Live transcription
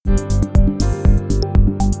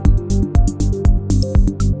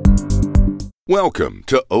Welcome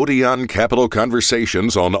to Odeon Capital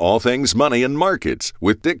Conversations on all things money and markets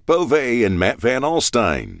with Dick Bove and Matt Van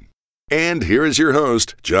Alstyne. And here is your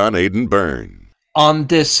host, John Aidan Byrne. On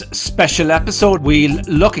this special episode, we'll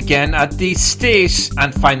look again at the state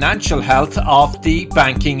and financial health of the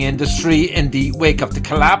banking industry in the wake of the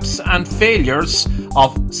collapse and failures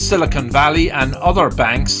of Silicon Valley and other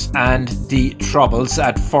banks and the troubles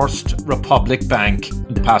at First Republic Bank.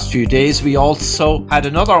 In the past few days, we also had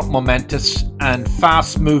another momentous and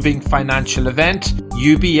fast-moving financial event,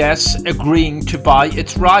 UBS agreeing to buy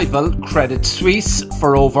its rival Credit Suisse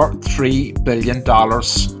for over $3 billion.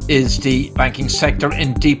 Is the banking sector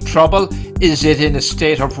in deep trouble? Is it in a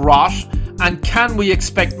state of rot? And can we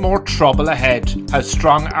expect more trouble ahead? How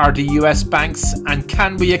strong are the US banks, and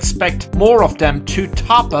can we expect more of them to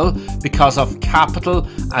topple because of capital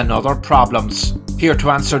and other problems? Here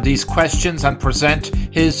to answer these questions and present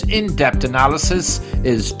his in-depth analysis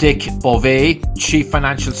is Dick Bove, Chief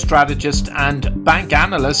Financial Strategist and Bank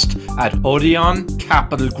Analyst at Odeon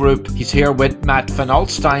Capital Group. He's here with Matt Van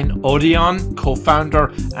Alstynne, Odeon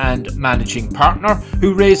co-founder and managing partner,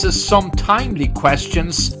 who raises some timely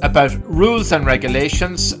questions about rules and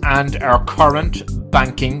regulations and our current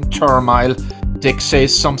banking turmoil. Dick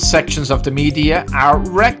says some sections of the media are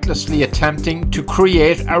recklessly attempting to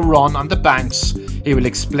create a run on the banks. He will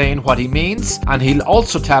explain what he means, and he'll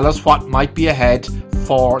also tell us what might be ahead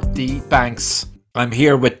for the banks. I'm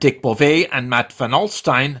here with Dick Bove and Matt Van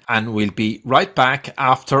Alstynne, and we'll be right back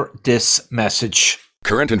after this message.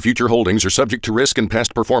 Current and future holdings are subject to risk, and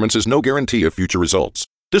past performance is no guarantee of future results.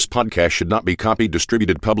 This podcast should not be copied,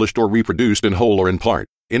 distributed, published, or reproduced in whole or in part.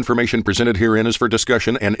 Information presented herein is for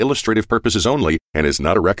discussion and illustrative purposes only and is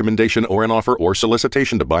not a recommendation or an offer or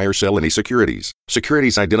solicitation to buy or sell any securities.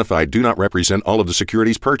 Securities identified do not represent all of the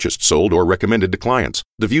securities purchased, sold, or recommended to clients.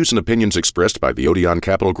 The views and opinions expressed by the Odeon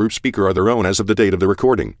Capital Group speaker are their own as of the date of the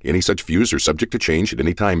recording. Any such views are subject to change at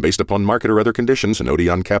any time based upon market or other conditions, and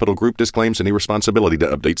Odeon Capital Group disclaims any responsibility to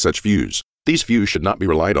update such views. These views should not be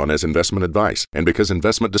relied on as investment advice, and because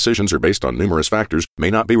investment decisions are based on numerous factors, may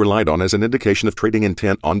not be relied on as an indication of trading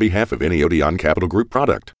intent on behalf of any Odeon Capital Group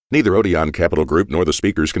product. Neither Odeon Capital Group nor the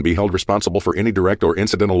speakers can be held responsible for any direct or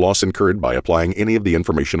incidental loss incurred by applying any of the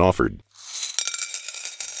information offered.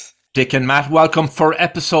 Dick and Matt, welcome for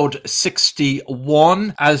episode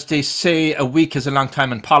 61. As they say, a week is a long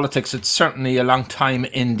time in politics. It's certainly a long time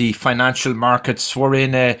in the financial markets. We're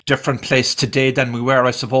in a different place today than we were,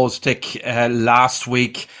 I suppose, Dick, last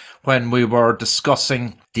week when we were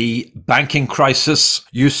discussing the banking crisis.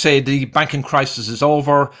 You say the banking crisis is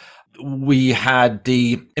over. We had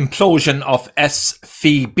the implosion of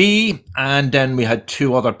SVB, and then we had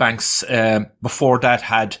two other banks before that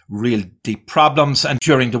had real deep problems. And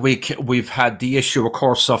during the week, we've had the issue, of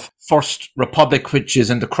course, of First Republic, which is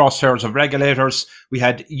in the crosshairs of regulators. We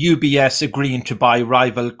had UBS agreeing to buy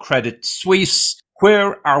rival Credit Suisse.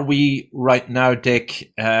 Where are we right now,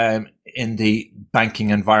 Dick, in the banking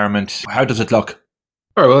environment? How does it look?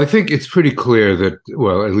 All right, well, I think it's pretty clear that,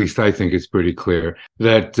 well, at least I think it's pretty clear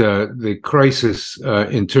that the crisis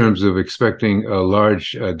in terms of expecting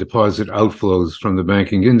large deposit outflows from the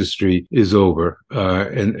banking industry is over,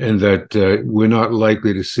 and that we're not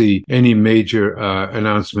likely to see any major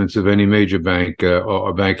announcements of any major bank or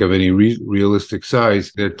a bank of any realistic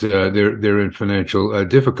size that they're in financial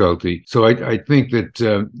difficulty. So I think that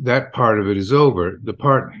that part of it is over. The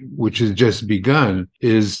part which has just begun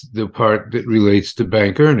is the part that relates to bank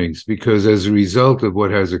earnings, because as a result of what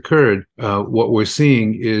has occurred, what we're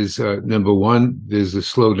seeing is, number one, there's a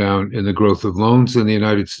slowdown in the growth of loans in the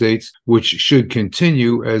United States, which should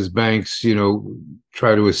continue as banks,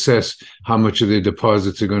 try to assess how much of their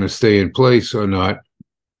deposits are going to stay in place or not.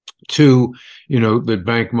 Two, that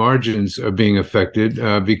bank margins are being affected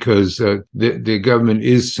because the government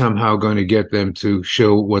is somehow going to get them to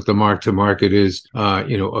show what the mark-to-market is,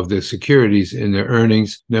 of the securities in their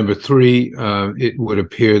earnings. Number three, it would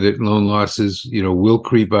appear that loan losses, will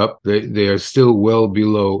creep up. They are still well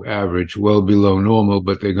below average, well below normal,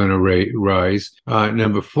 but they're going to rise.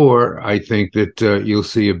 Number four, I think that you'll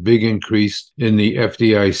see a big increase in the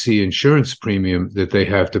FDIC insurance premium that they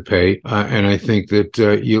have to pay, and I think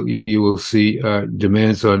that you will see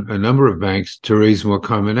demands on a number of banks to raise more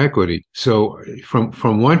common equity. So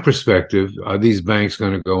from one perspective, are these banks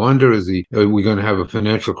going to go under? Are we going to have a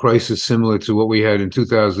financial crisis similar to what we had in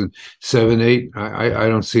 2007-8? I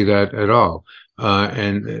don't see that at all.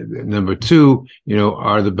 And number two,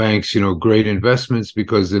 are the banks, great investments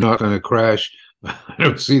because they're not going to crash I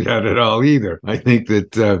don't see that at all either. I think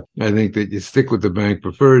that you stick with the bank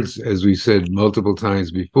preferreds, as we said multiple times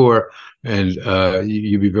before, and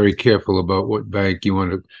you be very careful about what bank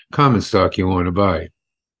common stock you want to buy.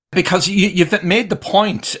 Because you've made the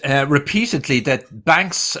point repeatedly that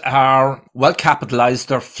banks are well capitalized.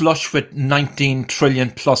 They're flush with 19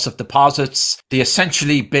 trillion plus of deposits. They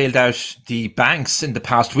essentially bailed out the banks in the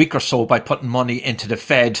past week or so by putting money into the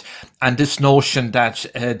Fed. And this notion that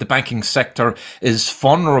the banking sector is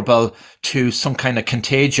vulnerable to some kind of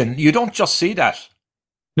contagion, you don't just see that.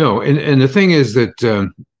 No, and the thing is that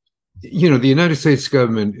the United States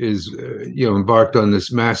government is embarked on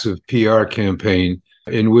this massive PR campaign,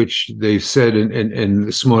 in which they've said, and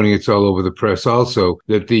this morning it's all over the press also,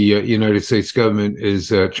 that the United States government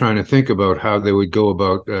is trying to think about how they would go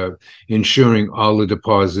about insuring all the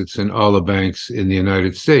deposits in all the banks in the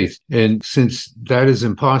United States. And since that is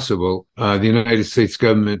impossible, the United States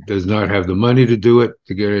government does not have the money to do it.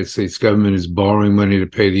 The United States government is borrowing money to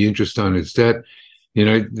pay the interest on its debt.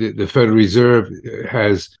 The Federal Reserve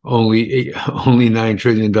has only $9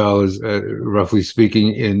 trillion, roughly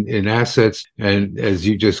speaking, in assets. And as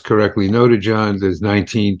you just correctly noted, John, there's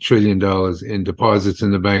 $19 trillion in deposits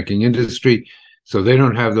in the banking industry. So they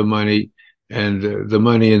don't have the money. And the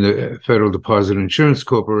money in the Federal Deposit Insurance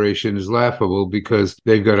Corporation is laughable because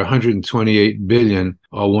they've got $128 billion,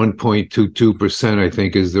 or 1.22%, I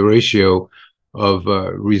think, is the ratio of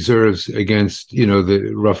reserves against,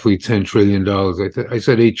 the roughly $10 trillion. I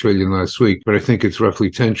said $8 trillion last week, but I think it's roughly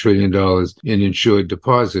 $10 trillion in insured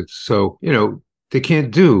deposits. So, they can't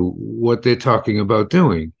do what they're talking about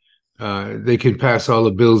doing. They can pass all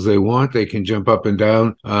the bills they want. They can jump up and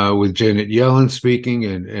down with Janet Yellen speaking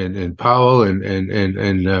and Powell and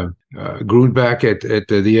Grunback at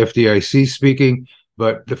the FDIC speaking.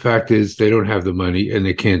 But the fact is they don't have the money and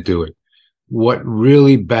they can't do it. What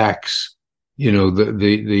really backs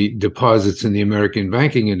the deposits in the American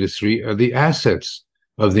banking industry are the assets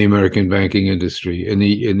of the American banking industry. And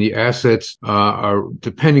the assets are,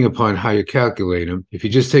 depending upon how you calculate them, if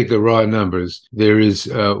you just take the raw numbers, there is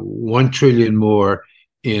 1 trillion more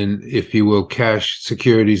in, if you will, cash,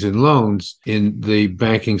 securities, and loans in the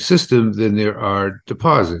banking system than there are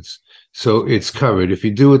deposits. So it's covered. If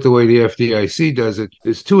you do it the way the FDIC does it,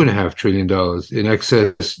 it's $2.5 trillion in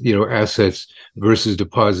excess, assets versus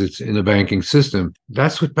deposits in the banking system.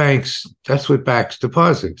 That's what backs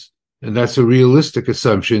deposits. And that's a realistic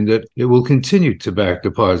assumption that it will continue to back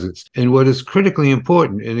deposits. And what is critically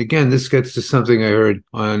important, and again, this gets to something I heard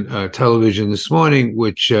on television this morning,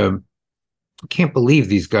 which I can't believe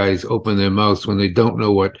these guys open their mouths when they don't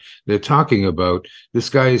know what they're talking about. This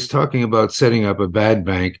guy is talking about setting up a bad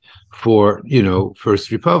bank for,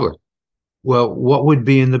 First Republic. Well, what would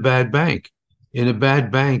be in the bad bank? In a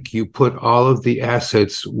bad bank, you put all of the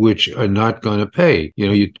assets which are not going to pay.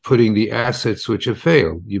 You're putting the assets which have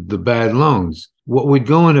failed, the bad loans. What would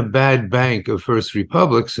go in a bad bank of First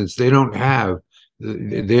Republic, since they don't have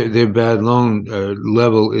their bad loan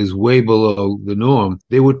level is way below the norm,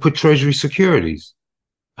 they would put Treasury securities.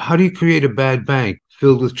 How do you create a bad bank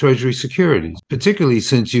filled with Treasury securities? Particularly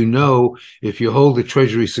since if you hold the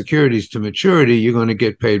Treasury securities to maturity, you're going to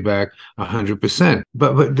get paid back 100%.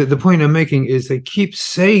 But the point I'm making is they keep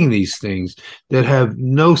saying these things that have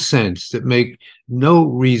no sense, that make no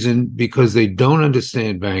reason, because they don't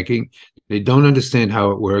understand banking. They don't understand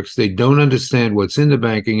how it works. They don't understand what's in the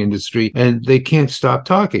banking industry, and they can't stop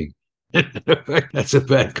talking. That's a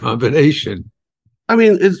bad combination. I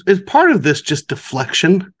mean, is part of this just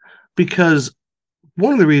deflection? Because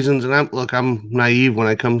one of the reasons, and I'm naive when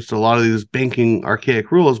it comes to a lot of these banking archaic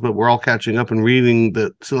rules, but we're all catching up and reading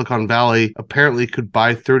that Silicon Valley apparently could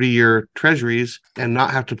buy 30-year treasuries and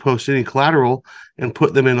not have to post any collateral and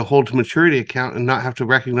put them in a hold to maturity account and not have to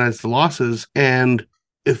recognize the losses. And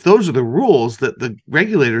if those are the rules that the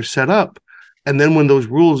regulators set up, and then when those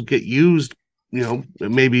rules get used,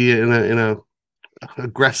 maybe in a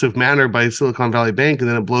aggressive manner by Silicon Valley Bank, and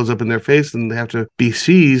then it blows up in their face and they have to be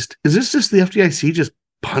seized, is this just the FDIC just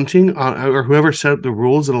punting on, or whoever set up the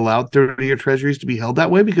rules that allowed 30-year treasuries to be held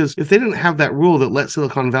that way? Because if they didn't have that rule that let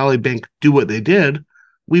Silicon Valley Bank do what they did,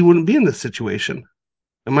 we wouldn't be in this situation.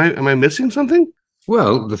 Am I missing something?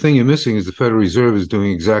 Well, the thing you're missing is the Federal Reserve is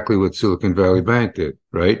doing exactly what Silicon Valley Bank did,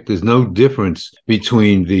 right? There's no difference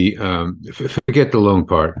between forget the loan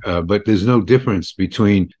part, but there's no difference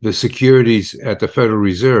between the securities at the Federal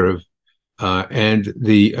Reserve and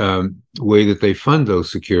the way that they fund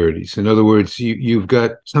those securities. In other words, you've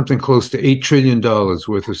got something close to $8 trillion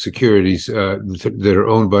worth of securities that are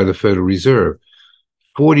owned by the Federal Reserve.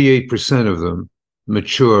 48% of them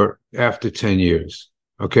mature after 10 years,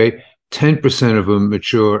 okay? 10% of them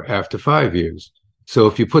mature after 5 years. So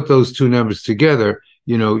if you put those two numbers together,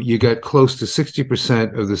 you got close to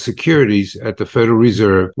 60% of the securities at the Federal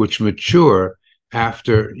Reserve which mature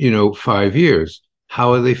after 5 years.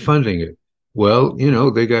 How are they funding it? Well,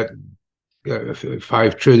 they got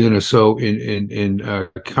 5 trillion or so in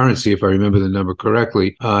currency, if I remember the number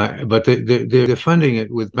correctly. But they're funding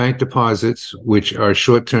it with bank deposits, which are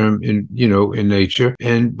short term in nature,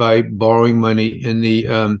 and by borrowing money in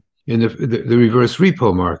the reverse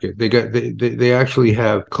repo market. They actually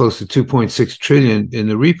have close to 2.6 trillion in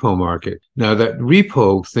the repo market. Now that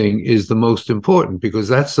repo thing is the most important because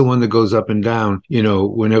that's the one that goes up and down,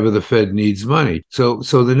 whenever the Fed needs money. So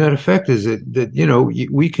the net effect is that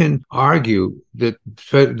we can argue that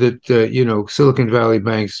Silicon Valley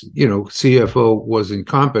Bank's CFO was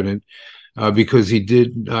incompetent because he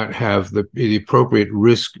did not have the appropriate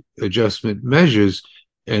risk adjustment measures.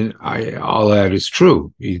 And all that is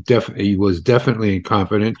true. He was definitely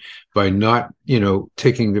incompetent by not,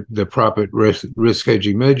 taking the proper risk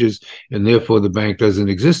hedging measures, and therefore the bank doesn't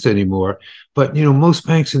exist anymore. But most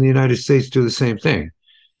banks in the United States do the same thing,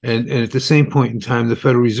 and at the same point in time, the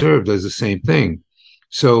Federal Reserve does the same thing.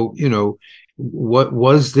 So what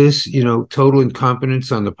was this? Total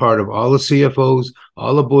incompetence on the part of all the CFOs,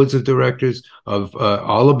 all the boards of directors of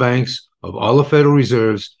all the banks, of all the Federal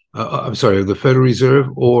Reserves. Of the Federal Reserve,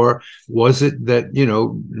 or was it that,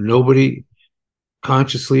 nobody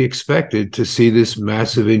consciously expected to see this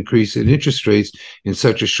massive increase in interest rates in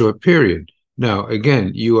such a short period? Now,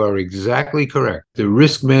 again, you are exactly correct. The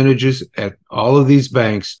risk managers at all of these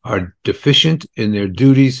banks are deficient in their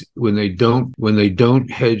duties when they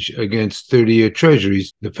don't hedge against 30-year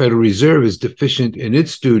Treasuries. The Federal Reserve is deficient in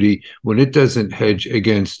its duty when it doesn't hedge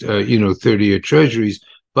against 30-year Treasuries,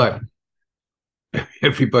 but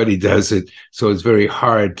everybody does it, so it's very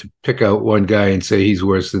hard to pick out one guy and say he's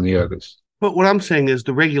worse than the others. But what I'm saying is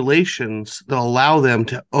the regulations that allow them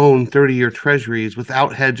to own 30-year Treasuries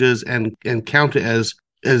without hedges and count it as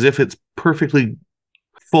if it's perfectly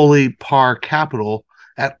fully par capital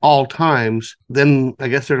at all times, then I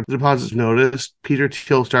guess their deposits noticed. Peter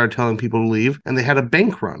Thiel started telling people to leave, and they had a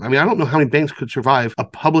bank run. I mean, I don't know how many banks could survive a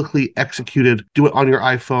publicly executed, do it on your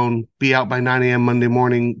iPhone, be out by 9 a.m. Monday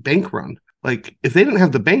morning bank run. Like, if they didn't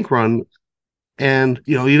have the bank run and,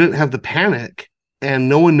 you didn't have the panic and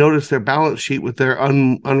no one noticed their balance sheet with their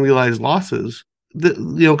unrealized losses,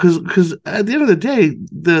 because at the end of the day,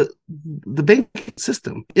 the banking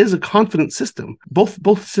system is a confident system.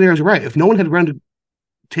 Both scenarios are right. If no one had run to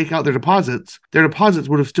take out their deposits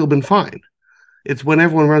would have still been fine. It's when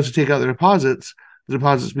everyone runs to take out their deposits, the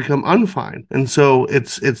deposits become unfine. And so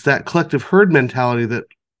it's that collective herd mentality that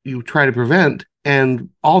you try to prevent. And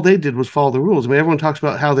all they did was follow the rules. I mean, everyone talks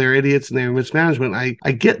about how they're idiots and they're mismanagement.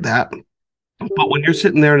 I get that. But when you're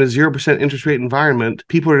sitting there in a 0% interest rate environment,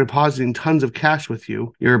 people are depositing tons of cash with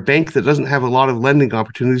you. You're a bank that doesn't have a lot of lending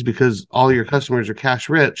opportunities because all your customers are cash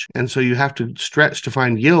rich. And so you have to stretch to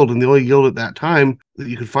find yield. And the only yield at that time that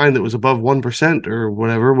you could find that was above 1% or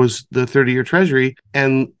whatever was the 30-year Treasury.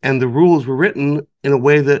 And the rules were written in a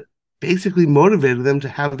way that basically motivated them to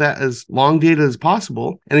have that as long dated as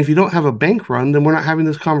possible. And if you don't have a bank run, then we're not having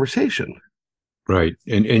this conversation. Right.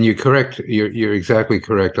 And you're correct. You're exactly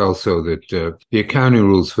correct also that the accounting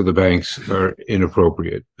rules for the banks are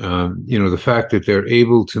inappropriate. The fact that they're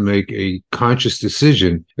able to make a conscious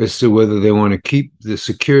decision as to whether they want to keep the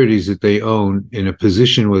securities that they own in a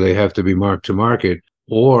position where they have to be marked to market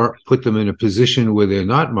or put them in a position where they're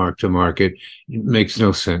not marked to market, it makes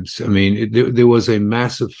no sense. I mean, there was a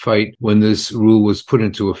massive fight when this rule was put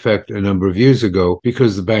into effect a number of years ago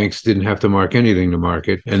because the banks didn't have to mark anything to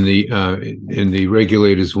market, and the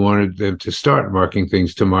regulators wanted them to start marking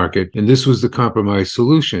things to market. And this was the compromise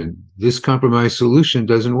solution. This compromise solution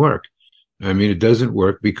doesn't work. I mean, it doesn't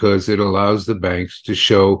work because it allows the banks to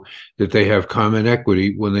show that they have common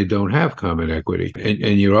equity when they don't have common equity.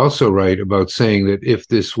 And you're also right about saying that if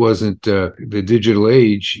this wasn't the digital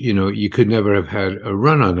age, you could never have had a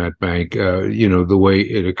run on that bank, the way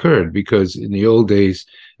it occurred. Because in the old days,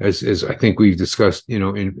 as I think we've discussed, in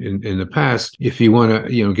the past, if you want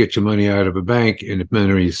to, get your money out of a bank and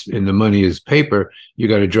the money is paper, you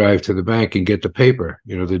got to drive to the bank and get the paper,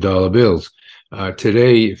 the dollar bills.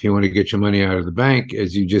 Today, if you want to get your money out of the bank,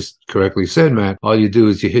 as you just correctly said, Matt, all you do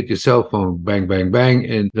is you hit your cell phone, bang, bang, bang,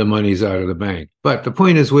 and the money's out of the bank. But the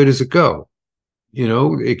point is, where does it go?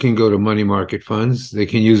 It can go to money market funds. They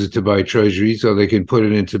can use it to buy treasuries, or they can put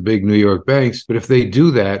it into big New York banks. But if they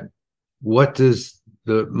do that, what does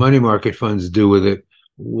the money market funds do with it?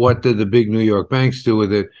 What do the big New York banks do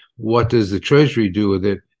with it? What does the Treasury do with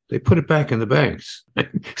it? They put it back in the banks.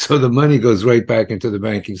 So the money goes right back into the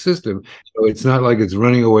banking system. So it's not like it's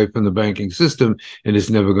running away from the banking system and it's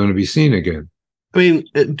never going to be seen again. I mean,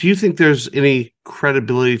 do you think there's any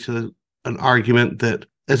credibility to an argument that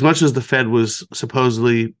as much as the Fed was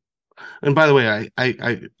supposedly, and by the way,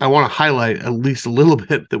 I want to highlight at least a little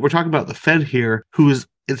bit that we're talking about the Fed here,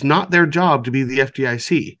 it's not their job to be the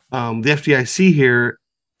FDIC. The FDIC here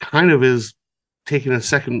kind of is taking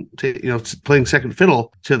playing second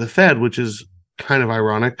fiddle to the Fed, which is kind of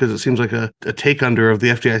ironic because it seems like a take under of the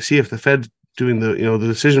FDIC if the Fed's doing the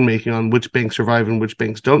decision making on which banks survive and which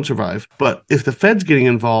banks don't survive. But if the Fed's getting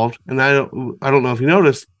involved, and I don't know if you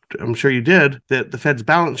noticed, I'm sure you did, that the Fed's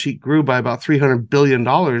balance sheet grew by about $300 billion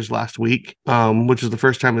last week, which is the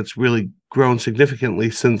first time it's really grown significantly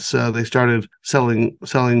since they started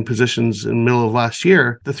selling positions in the middle of last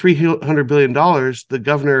year. The $300 billion, the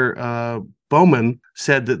governor Bowman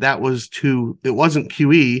said that it wasn't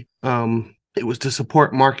QE, it was to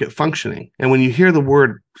support market functioning. And when you hear the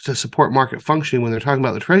word to support market functioning, when they're talking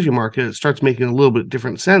about the Treasury market, it starts making a little bit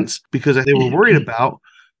different sense, because they were worried about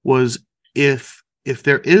was if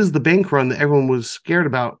there is the bank run that everyone was scared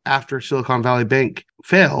about after Silicon Valley Bank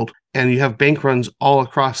failed, and you have bank runs all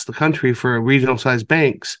across the country for regional sized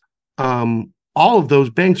banks, all of those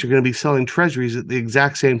banks are going to be selling treasuries at the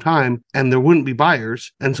exact same time, and there wouldn't be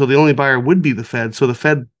buyers. And so the only buyer would be the Fed. So the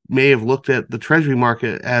Fed may have looked at the treasury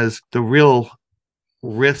market as the real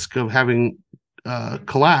risk of having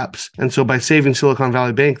collapse. And so by saving Silicon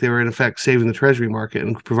Valley Bank, they were in effect saving the treasury market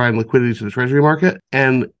and providing liquidity to the treasury market.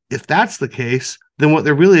 And if that's the case, then what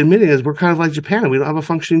they're really admitting is we're kind of like Japan and we don't have a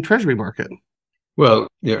functioning treasury market. Well,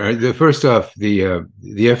 first off, the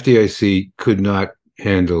FDIC could not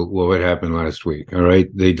handle what happened last week. All right.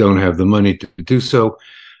 They don't have the money to do so.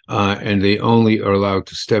 And they only are allowed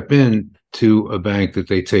to step in to a bank that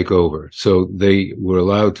they take over. So they were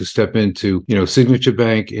allowed to step into, Signature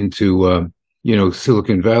Bank, into,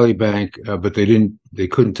 Silicon Valley Bank, but they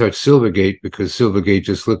couldn't touch Silvergate because Silvergate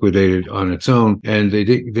just liquidated on its own, and they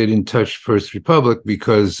didn't touch First Republic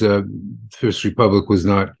because First Republic was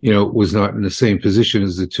not in the same position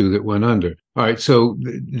as the two that went under. All right, so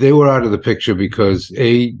they were out of the picture because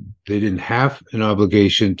they didn't have an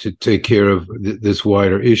obligation to take care of this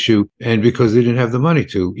wider issue, and because they didn't have the money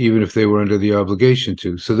to, even if they were under the obligation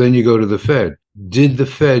to. So then you go to the Fed. Did the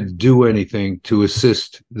Fed do anything to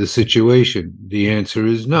assist the situation? The answer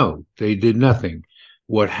is no. They did nothing.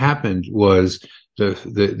 What happened was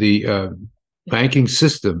the banking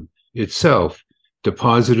system itself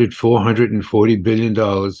deposited $440 billion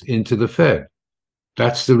into the Fed.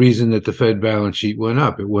 That's the reason that the Fed balance sheet went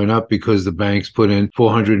up. It went up because the banks put in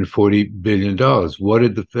 $440 billion. What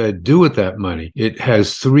did the Fed do with that money? It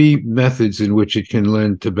has three methods in which it can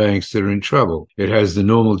lend to banks that are in trouble. It has the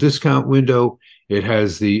normal discount window, it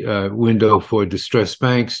has the window for distressed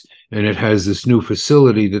banks, and it has this new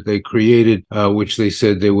facility that they created, which they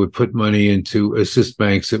said they would put money in to assist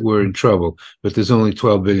banks that were in trouble. But there's only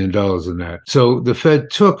 $12 billion in that. So the Fed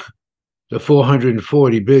took the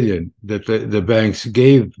 $440 billion that the banks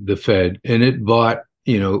gave the Fed, and it bought,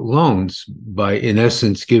 loans by, in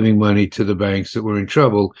essence, giving money to the banks that were in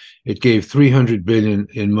trouble. It gave $300 billion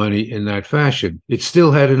in money in that fashion. It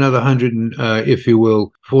still had another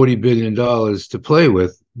 $40 billion to play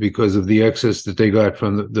with because of the excess that they got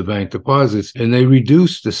from the bank deposits, and they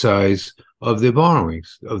reduced the size of their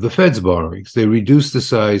borrowings, of the Fed's borrowings. They reduced the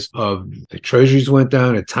size of the Treasuries, went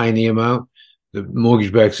down a tiny amount. The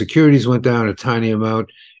mortgage-backed securities went down a tiny amount,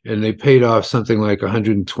 and they paid off something like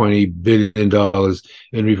 $120 billion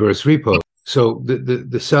in reverse repo. So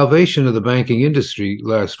the salvation of the banking industry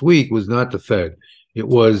last week was not the Fed. It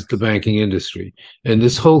was the banking industry. And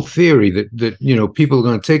this whole theory that people are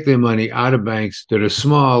going to take their money out of banks that are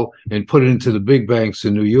small and put it into the big banks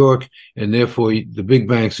in New York, and therefore the big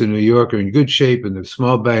banks in New York are in good shape and the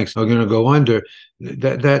small banks are going to go under,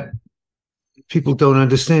 that people don't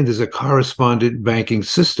understand. There's a correspondent banking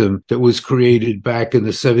system that was created back in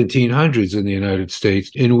the 1700s in the United States,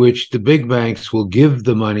 in which the big banks will give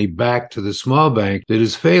the money back to the small bank that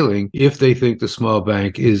is failing if they think the small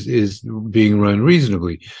bank is being run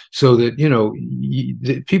reasonably. So that,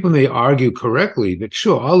 people may argue correctly that,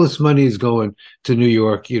 sure, all this money is going to New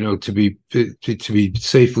York, to be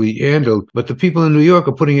safely handled, but the people in New York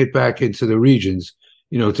are putting it back into the regions,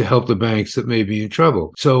 to help the banks that may be in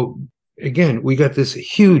trouble. So again, we got this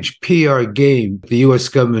huge PR game the U.S.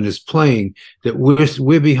 government is playing, that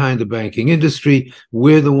we're behind the banking industry.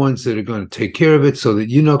 We're the ones that are going to take care of it so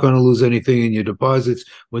that you're not going to lose anything in your deposits,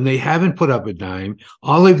 when they haven't put up a dime.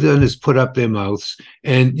 All they've done is put up their mouths,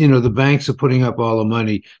 and, the banks are putting up all the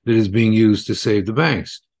money that is being used to save the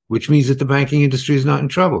banks, which means that the banking industry is not in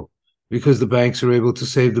trouble. because the banks are able to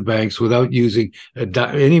save the banks without using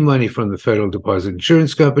any money from the Federal Deposit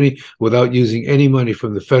Insurance Company, without using any money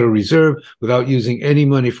from the Federal Reserve, without using any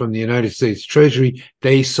money from the United States Treasury.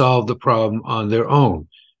 They solve the problem on their own.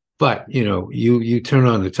 But, you turn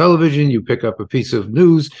on the television, you pick up a piece of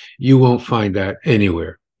news, you won't find that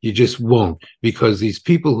anywhere. You just won't, because these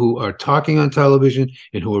people who are talking on television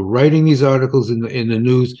and who are writing these articles in the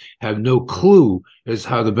news have no clue as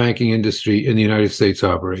how the banking industry in the United States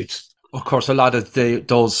operates. Of course, a lot of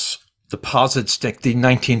those deposits, Dick, the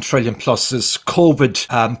 19 trillion plus is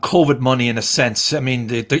COVID money in a sense. I mean,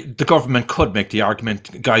 the government could make the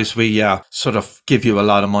argument, guys, we sort of give you a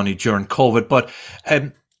lot of money during COVID. But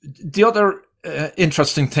the other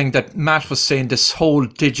interesting thing that Matt was saying, this whole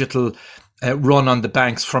digital run on the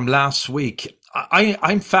banks from last week,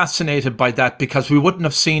 I'm fascinated by that, because we wouldn't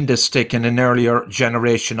have seen this, Dick, in an earlier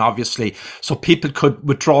generation, obviously. So people could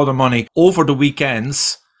withdraw their money over the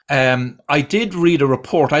weekends. I did read a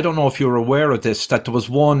report, I don't know if you're aware of this, that there was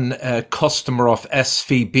one customer of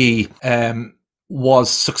SVB was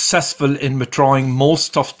successful in withdrawing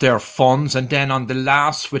most of their funds, and then on the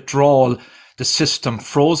last withdrawal, the system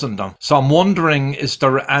frozen them. So I'm wondering, is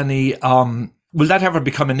there any, will that ever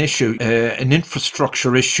become an issue, an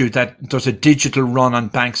infrastructure issue, that there's a digital run on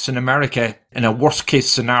banks in America in a worst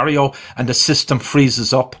case scenario and the system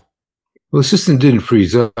freezes up? Well, the system didn't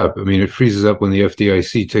freeze up. I mean, it freezes up when the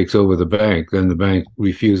FDIC takes over the bank. Then the bank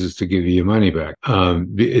refuses to give you your money back.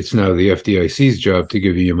 It's now the FDIC's job to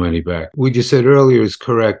give you your money back. What you said earlier is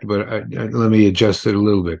correct, but let me adjust it a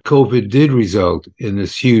little bit. COVID did result in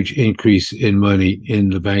this huge increase in money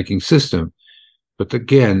in the banking system. But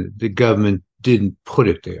again, the government didn't put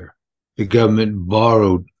it there. The government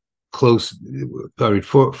borrowed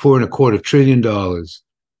 $4.25 trillion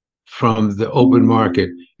from the open market,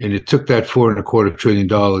 and it took that $4.25 trillion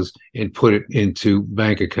and put it into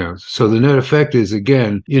bank accounts. So the net effect is,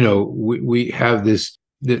 again, we have this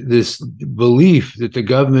belief that the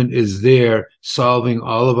government is there solving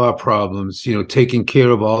all of our problems, taking care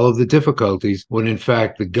of all of the difficulties, when in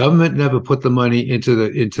fact the government never put the money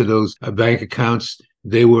into those bank accounts.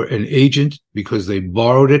 They were an agent because they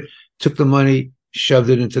borrowed it, took the money, shoved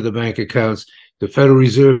it into the bank accounts. The Federal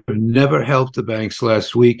Reserve never helped the banks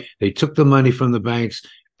last week. They took the money from the banks,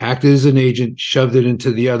 acted as an agent, shoved it into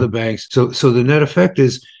the other banks. So the net effect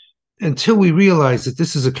is, until we realize that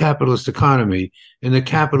this is a capitalist economy and that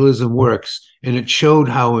capitalism works, and it showed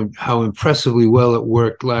how impressively well it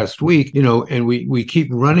worked last week, and we keep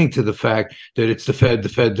running to the fact that it's the Fed,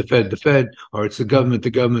 or it's the government,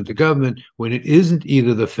 when it isn't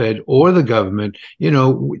either the Fed or the government.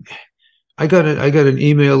 I got an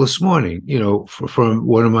email this morning, from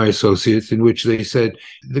one of my associates, in which they said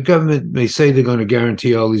the government may say they're going to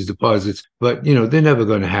guarantee all these deposits, but they're never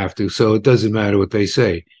going to have to, so it doesn't matter what they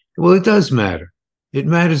say. Well, it does matter. It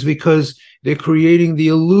matters because they're creating the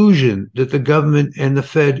illusion that the government and the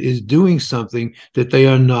Fed is doing something that they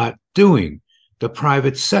are not doing. The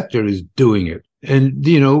private sector is doing it, and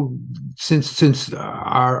since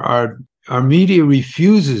our media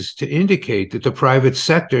refuses to indicate that the private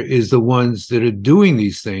sector is the ones that are doing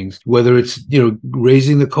these things, whether it's,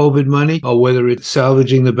 raising the COVID money or whether it's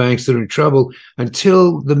salvaging the banks that are in trouble,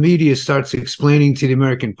 until the media starts explaining to the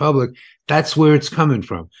American public that's where it's coming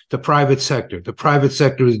from. The private sector. The private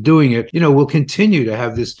sector is doing it. We'll continue to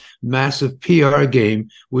have this massive PR game,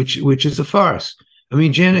 which is a farce. I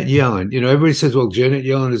mean, Janet Yellen, everybody says, well, Janet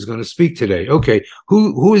Yellen is going to speak today. Okay,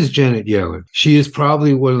 who is Janet Yellen? She is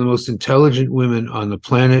probably one of the most intelligent women on the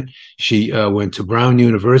planet. She went to Brown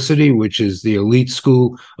University, which is the elite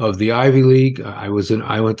school of the Ivy League. I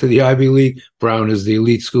went to the Ivy League. Brown is the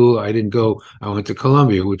elite school. I didn't go. I went to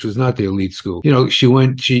Columbia, which was not the elite school. She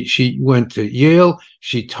went to Yale.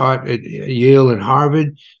 She taught at Yale and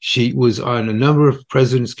Harvard. She was on a number of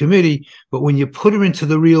presidents' committee. But when you put her into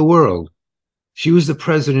the real world, she was the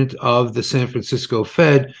president of the San Francisco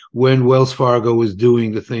Fed when Wells Fargo was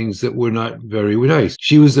doing the things that were not very nice.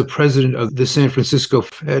 She was the president of the San Francisco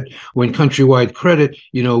Fed when Countrywide Credit,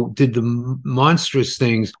 did the monstrous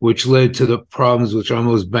things which led to the problems which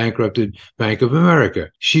almost bankrupted Bank of America.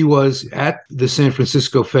 She was at the San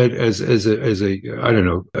Francisco Fed as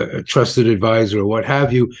a trusted advisor or what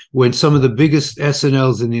have you, when some of the biggest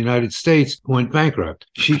S&Ls in the United States went bankrupt.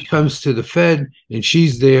 She comes to the Fed and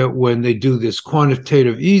she's there when they do this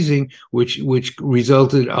quantitative easing, which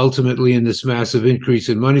resulted ultimately in this massive increase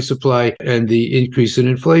in money supply and the increase in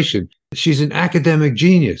inflation. She's an academic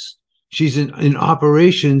genius. She's in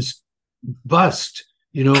operations bust,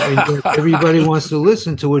 and everybody wants to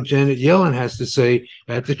listen to what Janet Yellen has to say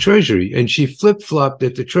at the Treasury. And she flip-flopped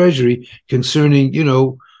at the Treasury concerning,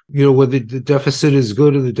 whether the deficit is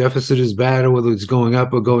good or the deficit is bad, or whether it's going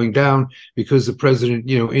up or going down because the president,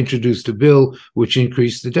 introduced a bill which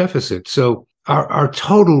increased the deficit. So our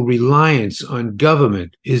total reliance on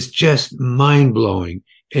government is just mind-blowing,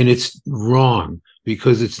 and it's wrong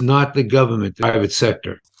because it's not the government, the private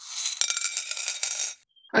sector.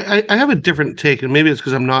 I have a different take, and maybe it's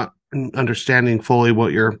because I'm not understanding fully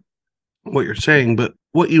what you're saying, but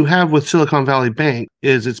what you have with Silicon Valley Bank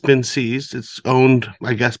is it's been seized. It's owned,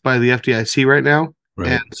 I guess, by the FDIC right now.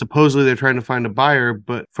 Right. And supposedly they're trying to find a buyer,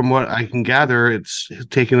 but from what I can gather, it's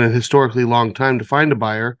taken a historically long time to find a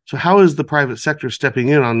buyer. So how is the private sector stepping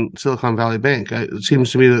in on Silicon Valley Bank? It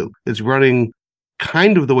seems to me that it's running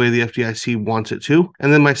kind of the way the FDIC wants it to.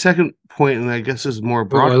 And then my second point, and I guess is more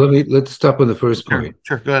broad. Well, let's stop on the first point.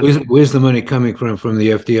 Sure, go ahead. Where's the money coming from the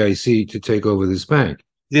FDIC to take over this bank?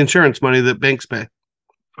 The insurance money that banks pay.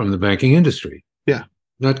 From the banking industry. Yeah.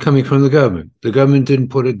 Not coming from the government. The government didn't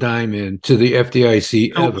put a dime in to the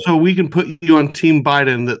FDIC ever. So we can put you on Team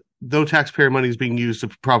Biden that no taxpayer money is being used to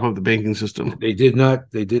prop up the banking system. They did not.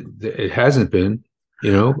 It hasn't been.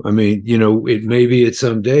 It may be it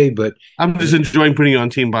someday, but I'm just enjoying putting you on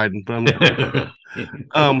Team Biden. But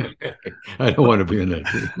I don't want to be on that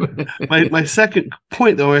team. my second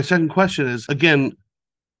point, though, my second question is, again,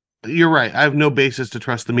 you're right. I have no basis to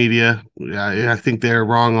trust the media. I think they're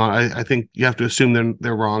wrong. I think you have to assume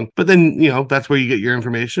they're wrong. But then, that's where you get your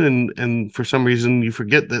information. And for some reason, you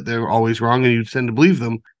forget that they're always wrong and you tend to believe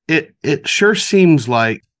them. It sure seems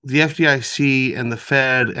like the FDIC and the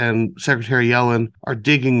Fed and Secretary Yellen are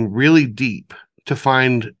digging really deep to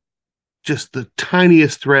find just the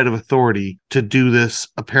tiniest thread of authority to do this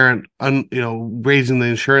apparent, raising the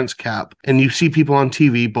insurance cap. And you see people on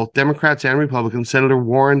TV, both Democrats and Republicans, Senator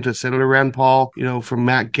Warren to Senator Rand Paul, from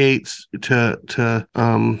Matt Gaetz to Stolnick,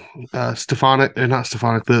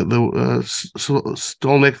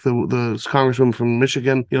 the congresswoman from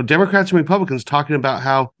Michigan, Democrats and Republicans talking about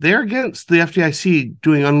how they're against the FDIC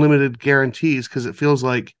doing unlimited guarantees because it feels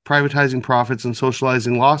like privatizing profits and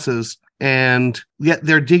socializing losses. And yet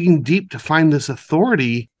they're digging deep to find this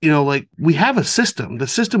authority. We have a system. The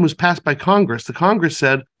system was passed by Congress. The Congress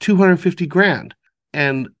said $250,000,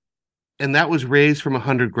 and that was raised from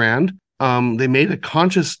 $100,000. They made a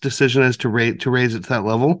conscious decision as to raise it to that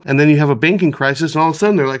level. And then you have a banking crisis, and all of a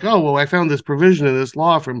sudden they're like, oh, well, I found this provision in this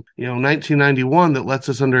law from 1991 that lets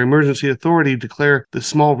us, under emergency authority, declare the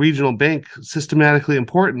small regional bank systematically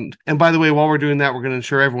important. And by the way, while we're doing that, we're going to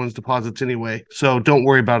insure everyone's deposits anyway. So don't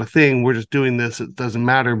worry about a thing. We're just doing this. It doesn't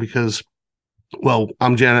matter because, well,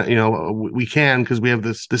 I'm Janet, we can because we have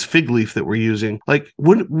this fig leaf that we're using.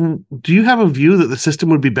 Do you have a view that the system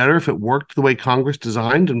would be better if it worked the way Congress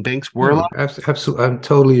designed and banks were allowed? Absolutely. I'm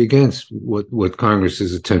totally against what Congress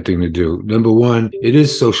is attempting to do. Number one, it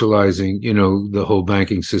is socializing, the whole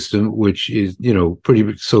banking system, which is,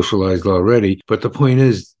 pretty socialized already. But the point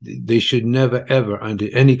is, they should never, ever, under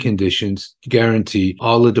any conditions, guarantee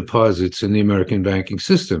all the deposits in the American banking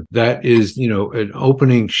system. That is, an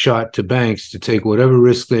opening shot to banks to take whatever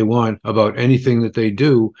risk they want about anything that they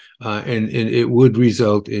do, and it would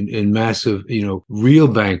result in massive, real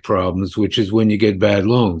bank problems, which is when you get bad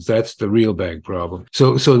loans. That's the real bank problem.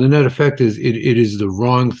 So the net effect is it is the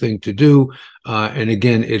wrong thing to do. And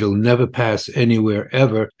again, it'll never pass anywhere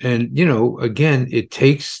ever. And, again, it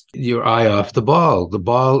takes your eye off the ball. The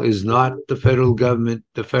ball is not the federal government,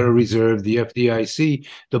 the Federal Reserve, the FDIC.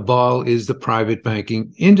 The ball is the private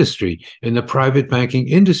banking industry. And the private banking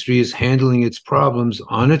industry is handling its problems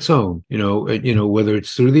on its own, whether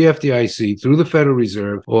it's through the FDIC, through the Federal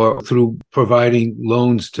Reserve, or through providing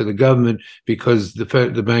loans to the government, because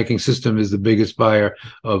the banking system is the biggest buyer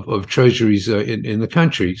of treasuries in the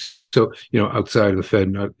country. So, outside of the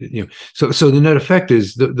Fed, so the net effect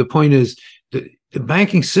is the point is the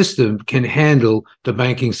banking system can handle the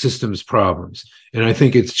banking system's problems. And I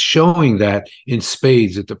think it's showing that in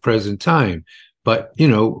spades at the present time. But,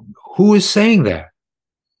 who is saying that?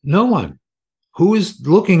 No one. Who is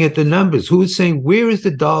looking at the numbers? Who is saying, where is the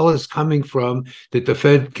dollars coming from that the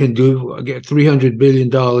Fed can get $300 billion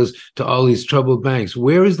to all these troubled banks?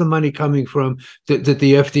 Where is the money coming from that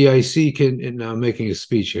the FDIC can, and I'm making a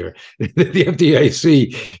speech here, that the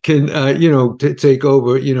FDIC can, take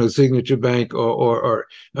over, Signature Bank or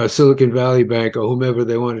Silicon Valley Bank or whomever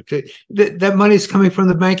they want to take? That money is coming from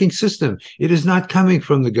the banking system. It is not coming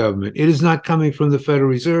from the government. It is not coming from the Federal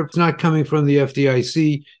Reserve. It's not coming from the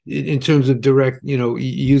FDIC in terms of direct,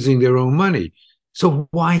 using their own money. So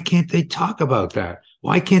why can't they talk about that?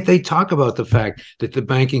 Why can't they talk about the fact that the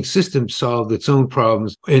banking system solved its own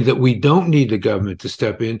problems and that we don't need the government to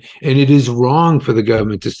step in? And it is wrong for the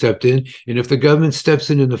government to step in. And if the government steps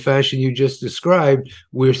in the fashion you just described,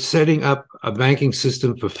 we're setting up a banking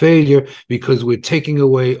system for failure because we're taking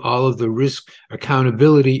away all of the risk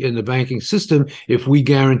accountability in the banking system if we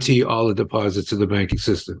guarantee all the deposits of the banking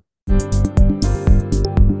system.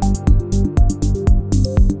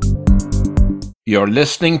 You're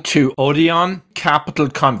listening to Odeon Capital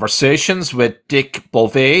Conversations with Dick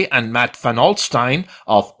Bove and Matt Van Alstuyne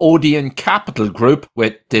of Odeon Capital Group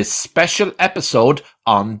with this special episode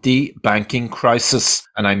on the banking crisis.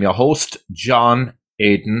 And I'm your host, John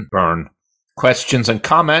Aidan Byrne. Questions and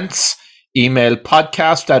comments? Email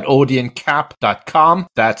podcast@odeoncap.com.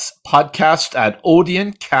 That's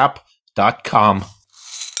podcast@odeoncap.com.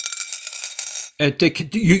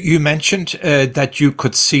 Dick, you mentioned that you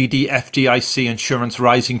could see the FDIC insurance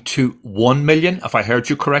rising to 1 million, if I heard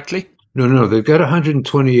you correctly. No, they've got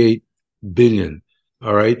 128 billion.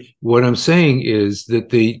 All right. What I'm saying is that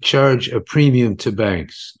they charge a premium to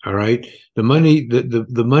banks. All right. The money,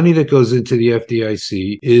 the money that goes into the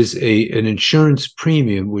FDIC is an insurance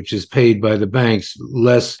premium, which is paid by the banks,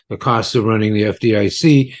 less the cost of running the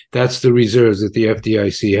FDIC. That's the reserves that the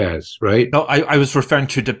FDIC has, right? No, I was referring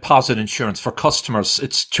to deposit insurance for customers.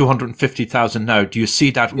 It's 250,000 now. Do you see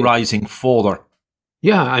that rising further?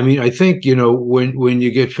 Yeah, I mean, I think, when you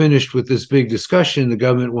get finished with this big discussion, the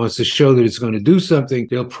government wants to show that it's going to do something.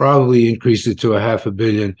 They'll probably increase it to $500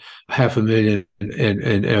 million,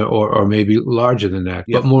 or maybe larger than that.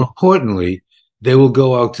 Yep. But more importantly, they will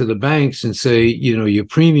go out to the banks and say, your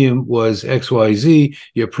premium was XYZ.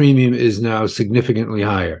 Your premium is now significantly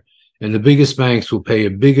higher. And the biggest banks will pay a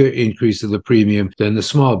bigger increase of the premium than the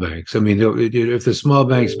small banks. I mean, if the small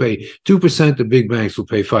banks pay 2%, the big banks will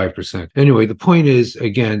pay 5%. Anyway, the point is,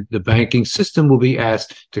 again, the banking system will be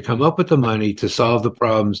asked to come up with the money to solve the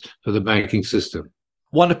problems for the banking system.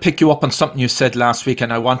 I want to pick you up on something you said last week,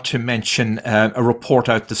 and I want to mention a report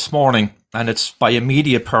out this morning, and it's by a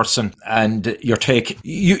media person, and your take.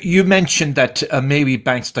 You mentioned that maybe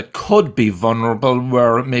banks that could be vulnerable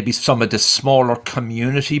were maybe some of the smaller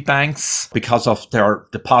community banks because of their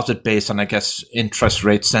deposit base and I guess interest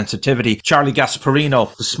rate sensitivity. Charlie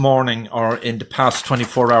Gasparino this morning, or in the past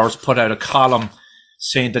 24 hours, put out a column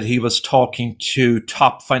saying that he was talking to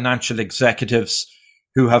top financial executives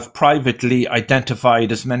who have privately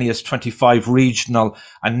identified as many as 25 regional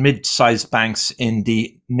and mid-sized banks in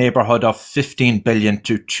the neighborhood of 15 billion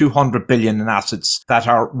to 200 billion in assets that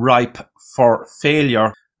are ripe for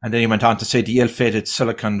failure. And then he went on to say the ill-fated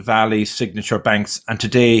Silicon Valley signature banks and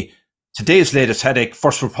today's latest headache,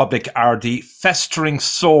 First Republic, are the festering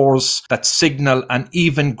sores that signal an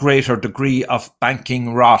even greater degree of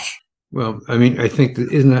banking rot. Well, I mean, I think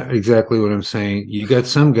isn't that exactly what I'm saying? You got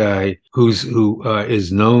some guy who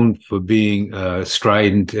is known for being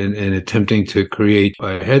strident and attempting to create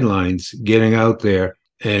headlines, getting out there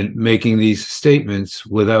and making these statements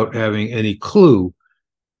without having any clue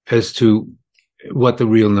as to what the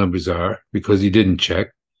real numbers are because he didn't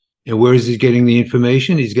check. And where is he getting the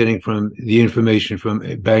information? He's getting the information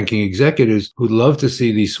from banking executives who'd love to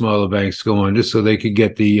see these smaller banks go under so they could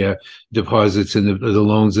get the deposits and the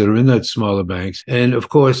loans that are in that smaller banks. And of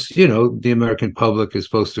course, the American public is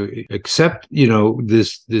supposed to accept,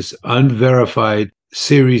 this unverified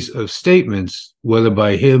series of statements, whether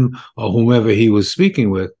by him or whomever he was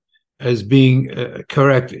speaking with, as being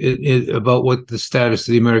correct about what the status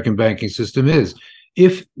of the American banking system is.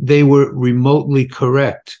 If they were remotely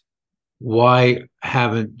correct, why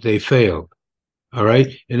haven't they failed? All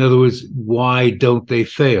right. In other words, why don't they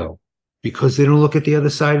fail? Because they don't look at the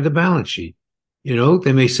other side of the balance sheet.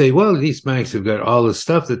 They may say, well, these banks have got all this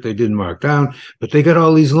stuff that they didn't mark down, but they got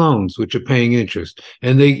all these loans which are paying interest.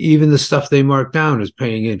 And even the stuff they marked down is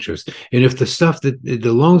paying interest. And if the stuff that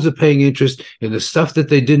the loans are paying interest and the stuff that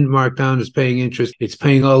they didn't mark down is paying interest, it's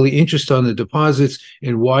paying all the interest on the deposits.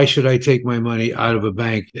 And why should I take my money out of a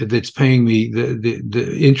bank that's paying me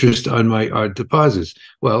the interest on my deposits?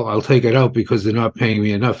 Well, I'll take it out because they're not paying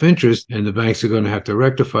me enough interest, and the banks are going to have to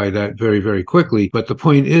rectify that very, very quickly. But the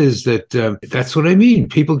point is that that's what I mean.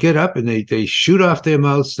 People get up and they shoot off their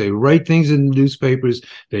mouths. They write things in the newspapers.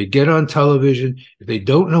 They get on television. They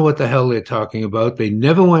don't know what the hell they're talking about. They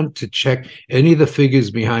never went to check any of the figures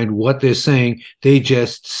behind what they're saying. They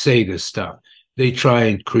just say this stuff. They try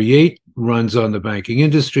and create runs on the banking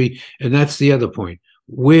industry. And that's the other point.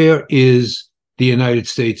 Where is the United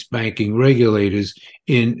States banking regulators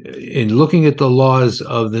in looking at the laws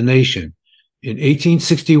of the nation? In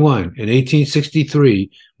 1861 and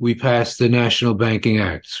 1863, we passed the National Banking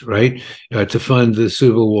Acts, right, to fund the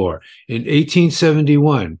Civil War. In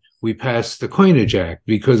 1871, we passed the Coinage Act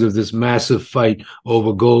because of this massive fight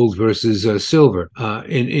over gold versus silver.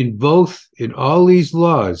 In all these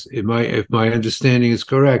laws, if my understanding is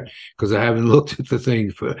correct, because I haven't looked at the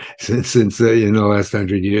thing since the last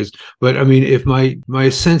 100 years, but I mean, if my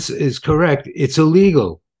sense is correct, it's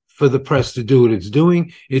illegal for the press to do what it's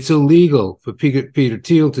doing. It's illegal for Peter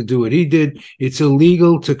Thiel to do what he did. It's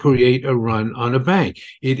illegal to create a run on a bank.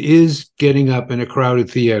 It is getting up in a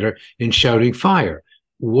crowded theater and shouting fire.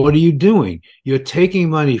 What are you doing? You're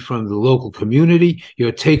taking money from the local community.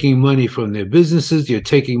 You're taking money from their businesses. You're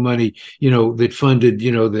taking money, that funded,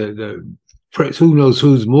 the who knows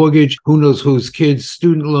whose mortgage, who knows whose kid's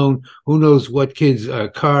student loan, who knows what kid's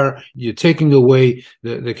car. You're taking away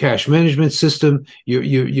the cash management system.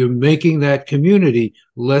 You're making that community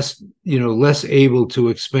less able to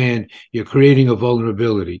expand. You're creating a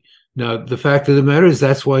vulnerability. Now, the fact of the matter is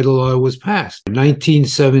that's why the law was passed. In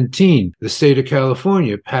 1917, the state of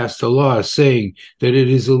California passed a law saying that it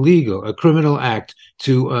is illegal, a criminal act,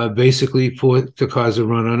 to to cause a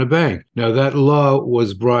run on a bank. Now, that law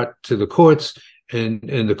was brought to the courts, and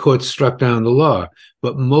the courts struck down the law.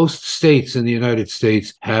 But most states in the United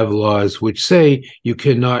States have laws which say you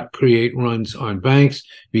cannot create runs on banks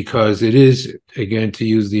because it is, again, to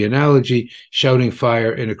use the analogy, shouting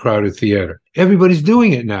fire in a crowded theater. Everybody's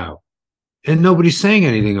doing it now, and nobody's saying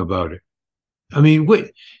anything about it. I mean,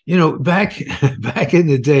 back in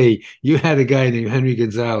the day, you had a guy named Henry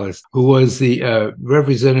Gonzalez, who was the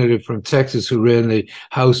representative from Texas who ran the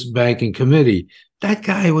House Banking Committee. That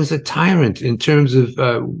guy was a tyrant in terms of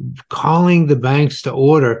calling the banks to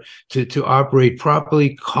order to operate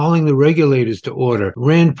properly, calling the regulators to order.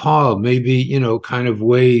 Rand Paul may be, kind of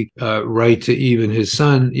way right to even his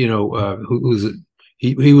son,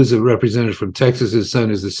 he was a representative from Texas. His son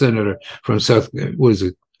is the senator from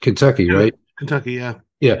Kentucky, right? Kentucky, yeah.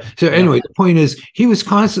 Yeah. So anyway, the point is, he was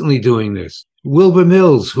constantly doing this. Wilbur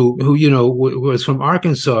Mills, who was from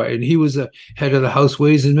Arkansas, and he was the head of the House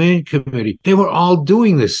Ways and Means Committee. They were all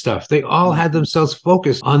doing this stuff. They all had themselves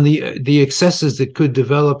focused on the excesses that could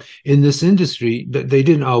develop in this industry. That they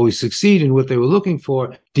didn't always succeed in what they were looking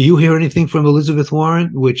for. Do you hear anything from Elizabeth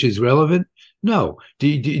Warren, which is relevant? No. Do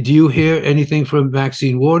you hear anything from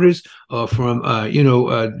Maxine Waters or from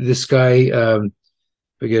this guy?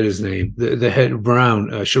 Forget his name, the head Brown,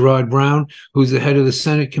 Sherrod Brown, who's the head of the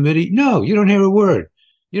Senate committee. No, you don't hear a word.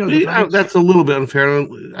 That's a little bit unfair.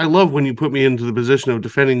 I love when you put me into the position of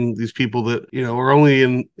defending these people that, are only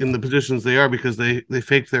in the positions they are because they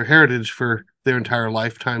faked their heritage for their entire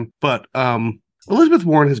lifetime. But Elizabeth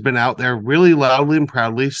Warren has been out there really loudly and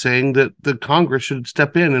proudly saying that the Congress should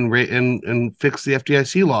step in and fix the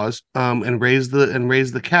FDIC laws, and raise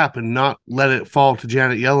the cap and not let it fall to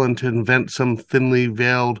Janet Yellen to invent some thinly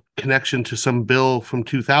veiled connection to some bill from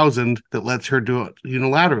 2000 that lets her do it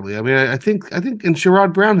unilaterally. I mean, I think, and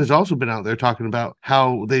Sherrod Brown has also been out there talking about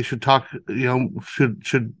how they should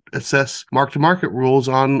should assess mark-to-market rules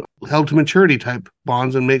on held-to-maturity type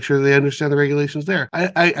bonds and make sure they understand the regulations there.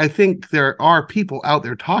 I think there are people out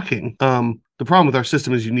there talking. The problem with our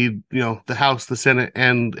system is you need, the House, the Senate,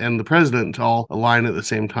 and the president to all align at the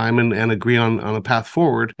same time and agree on a path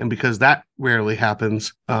forward. And because that rarely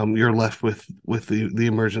happens, you're left with the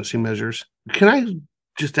emergency measures. Can I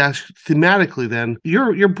just ask thematically then,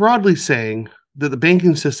 you're broadly saying that the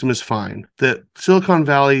banking system is fine, that Silicon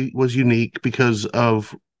Valley was unique because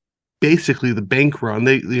of basically the bank run.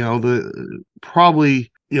 They,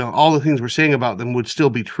 probably, all the things we're saying about them would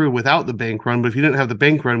still be true without the bank run. But if you didn't have the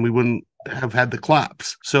bank run, we wouldn't have had the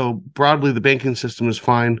collapse. So broadly, the banking system is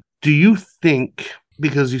fine. Do you think,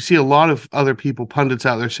 because you see a lot of other people, pundits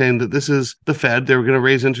out there saying that this is the Fed, they were going to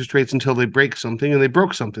raise interest rates until they break something, and they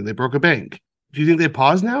broke something. They broke a bank. Do you think they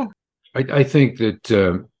pause now? I think that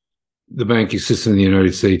the banking system in the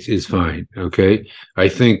United States is fine. Okay. I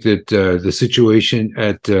think that the situation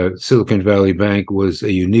at Silicon Valley Bank was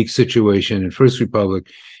a unique situation, and First Republic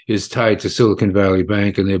is tied to Silicon Valley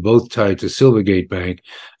Bank, and they're both tied to Silvergate Bank,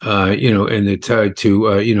 and they're tied to,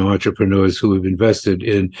 entrepreneurs who have invested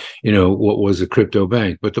in, what was a crypto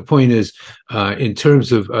bank. But the point is, in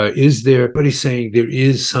terms of, is there, everybody's saying there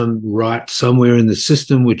is some rot somewhere in the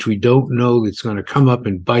system, which we don't know, that's going to come up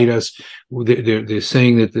and bite us. They're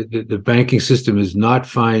saying that the banking system is not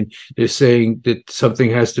fine. They're saying that something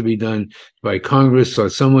has to be done by Congress or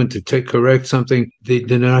someone to correct something.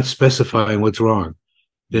 They're not specifying what's wrong.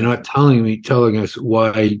 They're not telling us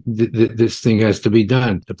why this thing has to be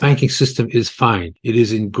done. The banking system is fine. It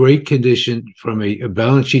is in great condition from a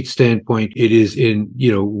balance sheet standpoint. It is in,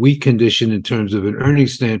 weak condition in terms of an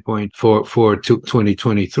earnings standpoint for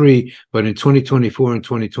 2023. But in 2024 and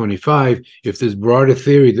 2025, if this broader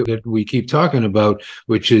theory that we keep talking about,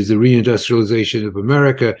 which is the reindustrialization of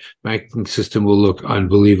America, banking system will look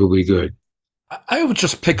unbelievably good. I would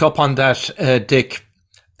just pick up on that, Dick.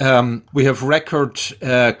 We have record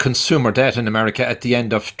consumer debt in America at the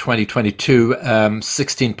end of 2022,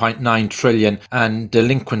 16.9 trillion, and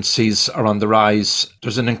delinquencies are on the rise.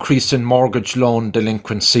 There's an increase in mortgage loan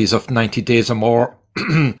delinquencies of 90 days or more,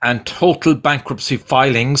 and total bankruptcy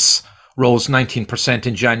filings rose 19%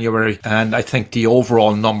 in January. And I think the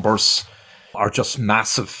overall numbers are just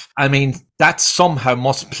massive. I mean, that somehow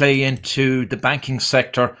must play into the banking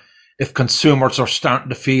sector if consumers are starting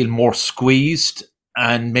to feel more squeezed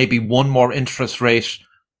and maybe one more interest rate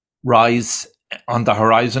rise on the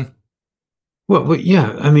horizon? Well, but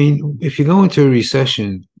yeah, I mean, if you go into a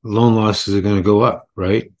recession, loan losses are going to go up,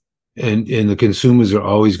 right? And the consumers are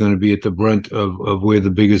always going to be at the brunt of where the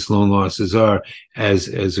biggest loan losses are as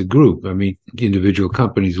a group. I mean, individual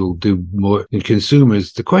companies will do more than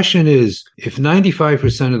consumers. The question is, if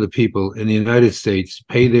 95% of the people in the United States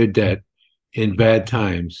pay their debt in bad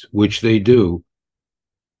times, which they do,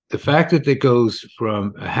 the fact that it goes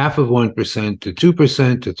from 0.5% to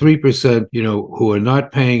 2% to 3%, who are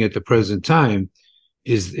not paying at the present time,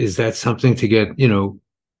 is that something to get,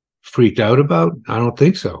 freaked out about? I don't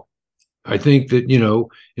think so. I think that,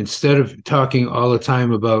 instead of talking all the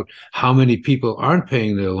time about how many people aren't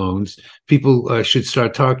paying their loans, people should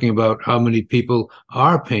start talking about how many people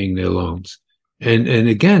are paying their loans. And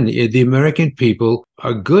again, the American people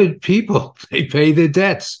are good people. They pay their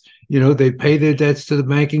debts. They pay their debts to the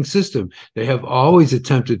banking system. They have always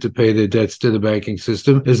attempted to pay their debts to the banking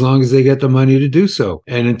system as long as they get the money to do so.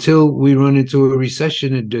 And until we run into a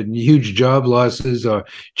recession and huge job losses or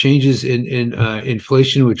changes in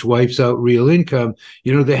inflation, which wipes out real income,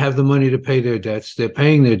 they have the money to pay their debts. They're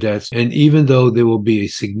paying their debts. And even though there will be a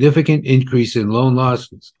significant increase in loan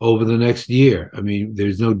losses over the next year, I mean,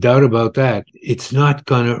 there's no doubt about that, it's not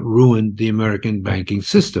going to ruin the American banking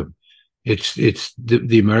system. It's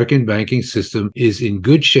the American banking system is in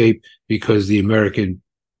good shape because the American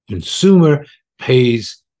consumer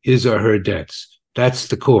pays his or her debts. That's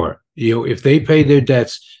the core. If they pay their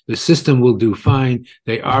debts, the system will do fine.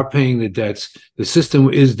 They are paying the debts. The system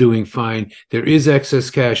is doing fine. There is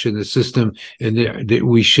excess cash in the system, and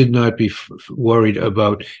we should not be worried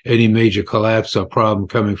about any major collapse or problem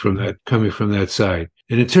coming from that side.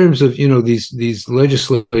 And in terms of, these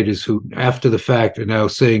legislators who, after the fact, are now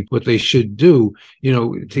saying what they should do,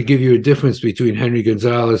 to give you a difference between Henry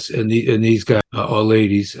Gonzalez and these guys or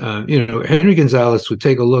ladies, Henry Gonzalez would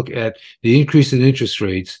take a look at the increase in interest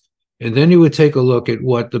rates, and then he would take a look at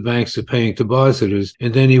what the banks are paying to depositors,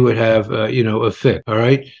 and then he would have, a fit. All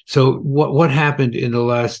right. So what happened in the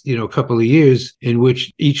last, couple of years in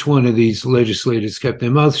which each one of these legislators kept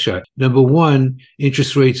their mouth shut? Number one,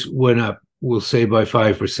 interest rates went up, we'll say by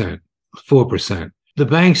 5%, 4%. The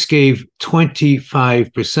banks gave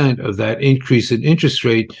 25% of that increase in interest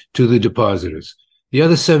rate to the depositors. The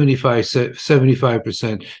other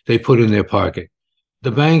 75% they put in their pocket. The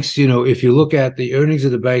banks, if you look at the earnings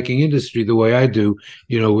of the banking industry the way I do,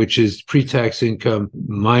 which is pre-tax income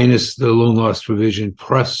minus the loan loss provision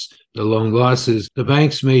plus the loan losses, the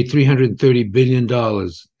banks made $330 billion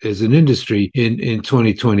as an industry in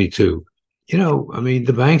 2022.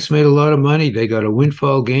 The banks made a lot of money. They got a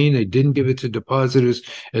windfall gain. They didn't give it to depositors.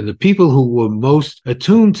 And the people who were most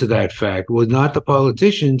attuned to that fact were not the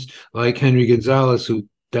politicians like Henry Gonzalez, who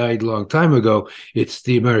died a long time ago. It's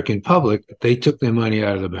the American public. They took their money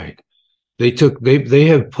out of the bank. They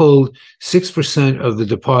have pulled 6% of the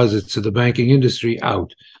deposits of the banking industry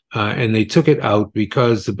out. And they took it out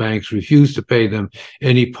because the banks refused to pay them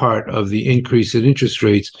any part of the increase in interest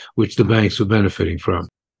rates, which the banks were benefiting from.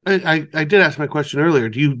 I did ask my question earlier.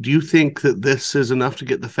 Do you think that this is enough to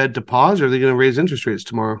get the Fed to pause, or are they going to raise interest rates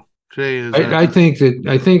tomorrow? I think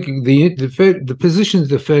the positions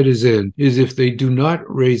the Fed is in is if they do not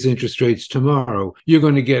raise interest rates tomorrow, you're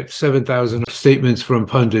going to get 7,000 statements from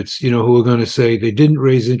pundits, who are going to say they didn't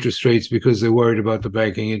raise interest rates because they're worried about the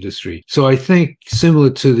banking industry. So I think similar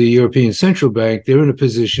to the European Central Bank, they're in a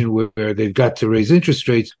position where they've got to raise interest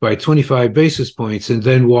rates by 25 basis points and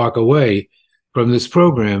then walk away from this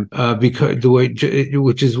program,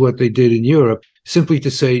 which is what they did in Europe, simply to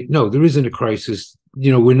say, no, there isn't a crisis.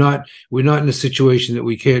 we're not in a situation that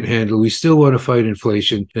we can't handle. We still want to fight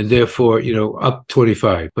inflation, and therefore, up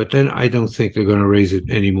 25. But then I don't think they're going to raise it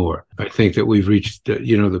anymore. I think that we've reached,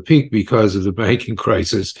 the peak because of the banking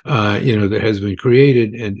crisis, that has been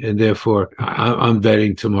created, and therefore I'm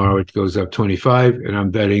betting tomorrow it goes up 25, and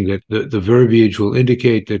I'm betting that the verbiage will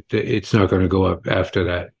indicate that it's not going to go up after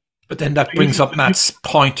that. But then that brings up Matt's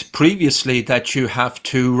point previously that you have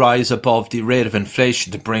to rise above the rate of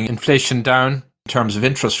inflation to bring inflation down in terms of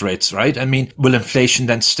interest rates, right? I mean, will inflation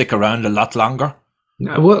then stick around a lot longer?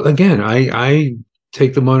 Well, again, I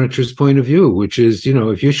take the monitor's point of view, which is,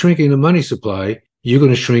 if you're shrinking the money supply, you're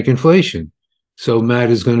going to shrink inflation. So Matt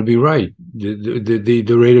is going to be right.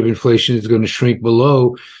 The rate of inflation is going to shrink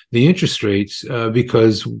below the interest rates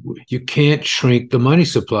because you can't shrink the money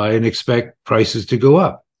supply and expect prices to go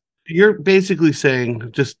up. You're basically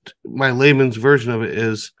saying, just my layman's version of it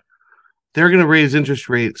is, they're going to raise interest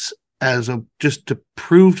rates just to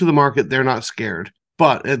prove to the market they're not scared.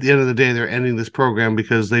 But at the end of the day, they're ending this program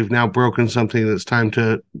because they've now broken something that's time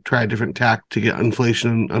to try a different tack to get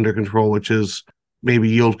inflation under control, which is maybe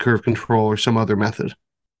yield curve control or some other method.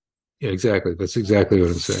 Yeah, exactly. That's exactly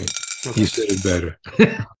what I'm saying. Okay. You said it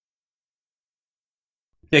better.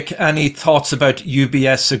 Dick, any thoughts about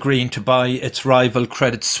UBS agreeing to buy its rival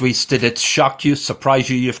Credit Suisse? Did it shock you, surprise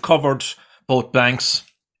you? You've covered both banks.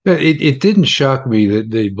 It didn't shock me that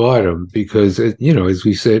they bought them because, as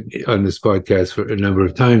we said on this podcast for a number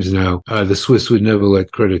of times now, the Swiss would never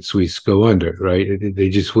let Credit Suisse go under, right? They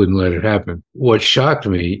just wouldn't let it happen. What shocked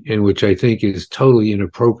me, and which I think is totally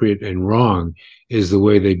inappropriate and wrong, is the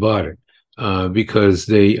way they bought it. Because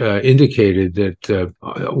they indicated that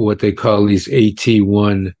what they call these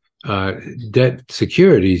AT1 debt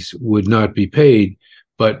securities would not be paid,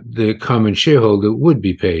 but the common shareholder would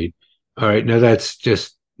be paid. All right, now that's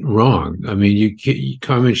just wrong. I mean,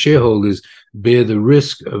 common shareholders bear the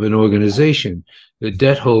risk of an organization. The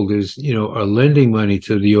debt holders, are lending money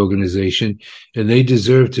to the organization, and they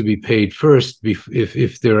deserve to be paid first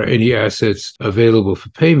if there are any assets available for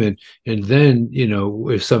payment. And then,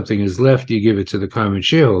 if something is left, you give it to the common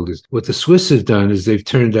shareholders. What the Swiss have done is they've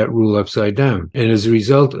turned that rule upside down. And as a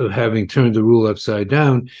result of having turned the rule upside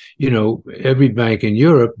down, every bank in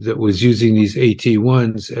Europe that was using these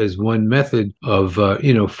AT1s as one method of,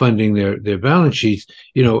 funding their balance sheets,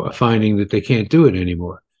 are finding that they can't do it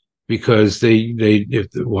anymore. Because the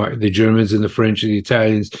Germans and the French and the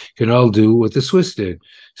Italians can all do what the Swiss did.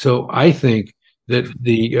 So I think that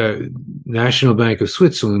the National Bank of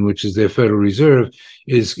Switzerland, which is their Federal Reserve,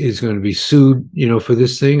 is going to be sued, for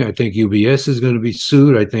this thing. I think UBS is going to be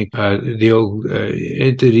sued. I think the old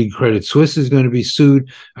entity Credit Suisse is going to be sued.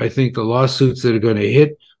 I think the lawsuits that are going to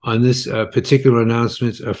hit on this particular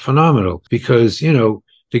announcement are phenomenal because,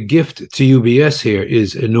 the gift to UBS here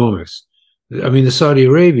is enormous. I mean, the Saudi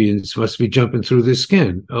Arabians must be jumping through their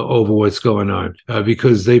skin over what's going on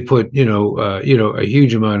because they put, a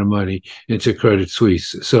huge amount of money into Credit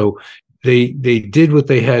Suisse. So they did what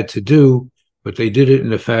they had to do, but they did it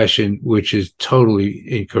in a fashion which is totally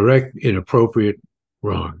incorrect, inappropriate,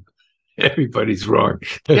 wrong. Everybody's wrong.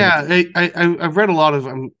 Yeah, I've read a lot of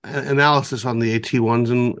analysis on the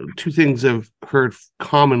AT1s, and two things I've heard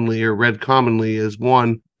commonly or read commonly is,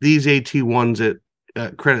 one, these AT1s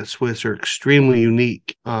at Credit Suisse are extremely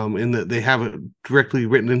unique in that they have it directly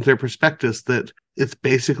written into their prospectus that it's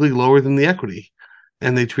basically lower than the equity,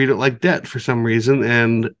 and they treat it like debt for some reason.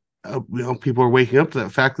 And people are waking up to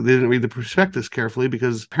that fact that they didn't read the prospectus carefully,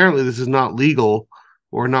 because apparently this is not legal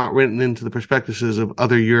or not written into the prospectuses of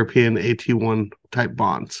other European AT1 type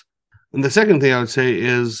bonds. And the second thing I would say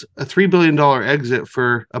is a $3 billion exit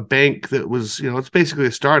for a bank that was, it's basically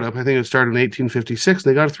a startup. I think it started in 1856.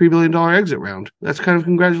 They got a $3 billion exit round. That's kind of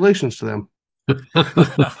congratulations to them.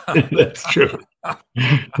 That's true.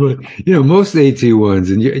 But, most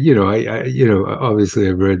AT1s, and, obviously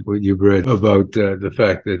I've read what you've read about the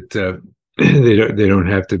fact that they don't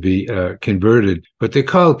have to be converted, but they're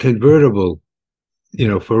called convertible,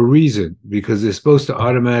 for a reason, because they're supposed to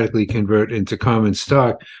automatically convert into common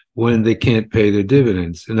stock when they can't pay their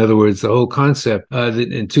dividends. In other words, the whole concept that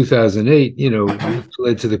in 2008,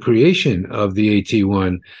 led to the creation of the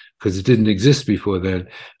AT1, because it didn't exist before then,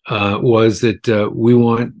 was that we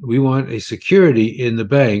want a security in the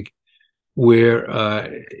bank where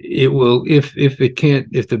it will, if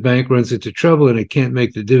the bank runs into trouble and it can't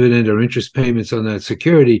make the dividend or interest payments on that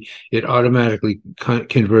security, it automatically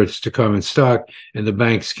converts to common stock, and the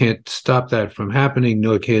banks can't stop that from happening,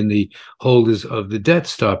 nor can the holders of the debt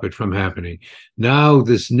stop it from happening. Now,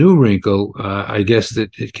 this new wrinkle, I guess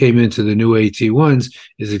that it came into the new AT1s,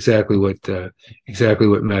 is exactly what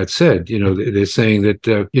Matt said. They're saying that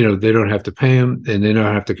they don't have to pay them and they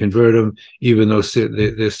don't have to convert them, even though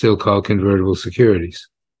they're still called convertible securities.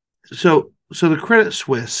 So the Credit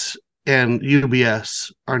Suisse and UBS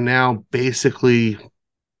are now basically,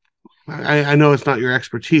 I know it's not your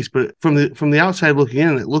expertise, but from the outside looking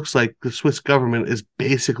in, it looks like the Swiss government is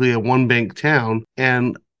basically a one bank town,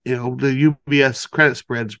 and the UBS credit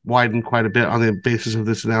spreads widened quite a bit on the basis of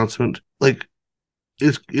this announcement. Like,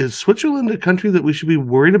 is Switzerland a country that we should be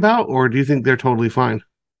worried about, or do you think they're totally fine?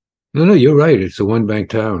 No, you're right. It's a one-bank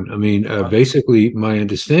town. I mean, basically, my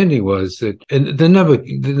understanding was that, and the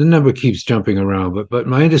number keeps jumping around, but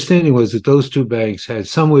my understanding was that those two banks had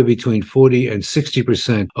somewhere between 40 and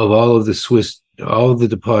 60% of all of the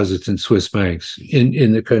deposits in Swiss banks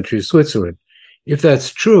in the country of Switzerland. If that's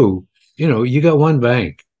true, you got one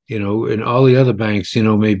bank. And all the other banks,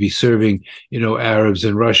 may be serving, Arabs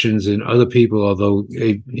and Russians and other people, although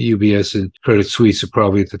UBS and Credit Suisse are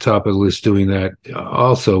probably at the top of the list doing that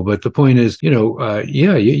also. But the point is, I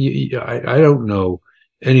don't know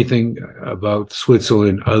anything about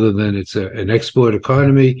Switzerland other than it's an export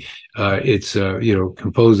economy. It's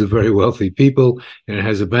composed of very wealthy people, and it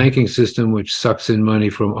has a banking system which sucks in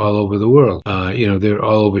money from all over the world. They're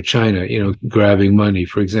all over China, grabbing money,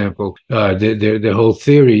 for example. Their whole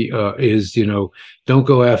theory is, don't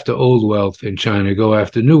go after old wealth in China, go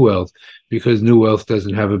after new wealth, because new wealth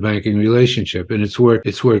doesn't have a banking relationship, and it's worked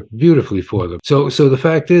beautifully for them. So the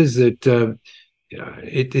fact is that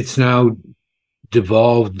it's now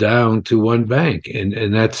devolved down to one bank, and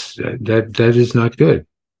that is not good.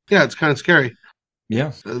 Yeah, it's kind of scary.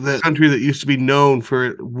 Yeah, the country that used to be known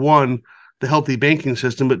for, one, the healthy banking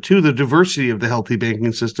system, but two, the diversity of the healthy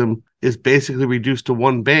banking system is basically reduced to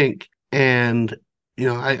one bank. And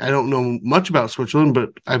I don't know much about Switzerland, but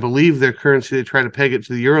I believe their currency, they try to peg it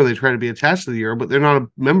to the euro, they try to be attached to the euro, but they're not a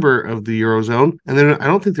member of the Eurozone, and I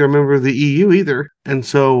don't think they're a member of the EU either. And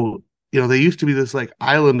so they used to be this like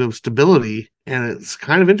island of stability, and it's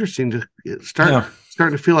kind of interesting to starting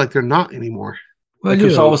to feel like they're not anymore. Well, it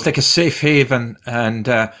was always like a safe haven, and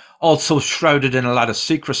also shrouded in a lot of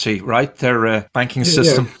secrecy, right? Their banking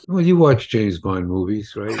system. Yeah. Well, you watch James Bond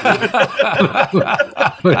movies, right?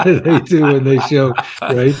 What do they do when they show,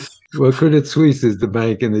 right? Well, Credit Suisse is the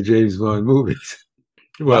bank in the James Bond movies.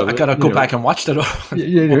 Well, I gotta go back and watch that over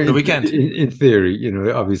the weekend. In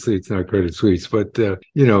theory, obviously it's not Credit Suisse, but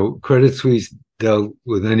Credit Suisse dealt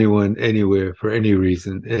with anyone, anywhere, for any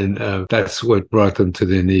reason, and that's what brought them to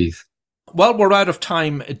their knees. Well, we're out of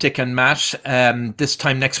time, Dick and Matt. This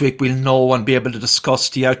time next week, we'll know and be able to discuss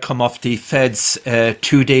the outcome of the Fed's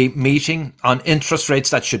 2-day meeting on interest rates.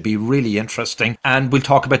 That should be really interesting. And we'll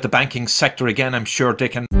talk about the banking sector again, I'm sure,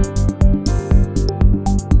 Dick. And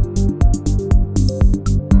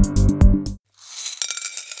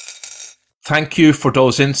thank you for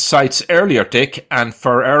those insights earlier, Dick. And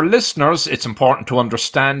for our listeners, it's important to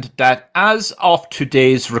understand that as of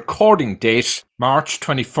today's recording date, March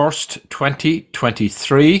 21st,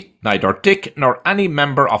 2023, neither Dick nor any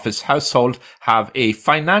member of his household have a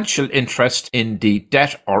financial interest in the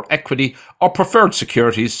debt or equity or preferred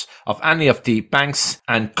securities of any of the banks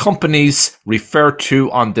and companies referred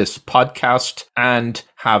to on this podcast, and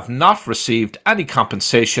have not received any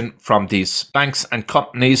compensation from these banks and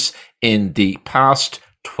companies in the past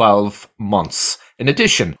 12 months. In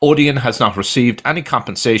addition, Odeon has not received any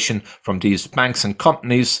compensation from these banks and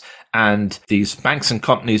companies, and these banks and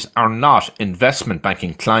companies are not investment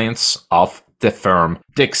banking clients of the firm.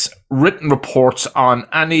 Dick's written reports on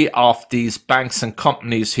any of these banks and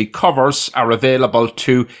companies he covers are available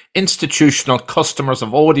to institutional customers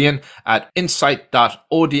of Odeon at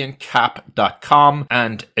insight.odeoncap.com,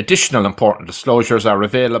 and additional important disclosures are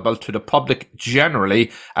available to the public generally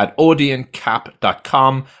at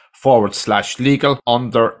odeoncap.com/legal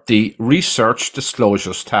under the Research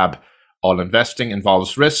Disclosures tab. All investing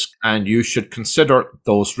involves risk, and you should consider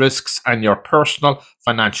those risks and your personal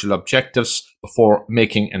financial objectives before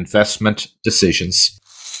making investment decisions.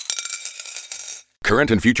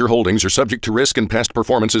 Current and future holdings are subject to risk, and past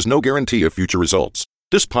performance is no guarantee of future results.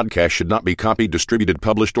 This podcast should not be copied, distributed,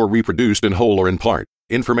 published, or reproduced in whole or in part.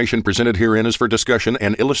 Information presented herein is for discussion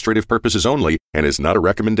and illustrative purposes only, and is not a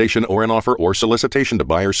recommendation or an offer or solicitation to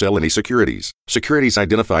buy or sell any securities. Securities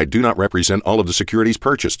identified do not represent all of the securities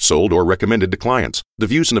purchased, sold, or recommended to clients. The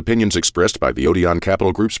views and opinions expressed by the ODEON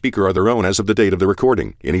Capital Group speaker are their own as of the date of the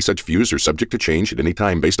recording. Any such views are subject to change at any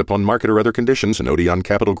time based upon market or other conditions, and ODEON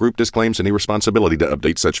Capital Group disclaims any responsibility to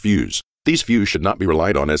update such views. These views should not be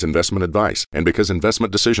relied on as investment advice, and because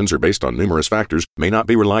investment decisions are based on numerous factors, may not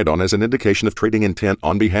be relied on as an indication of trading intent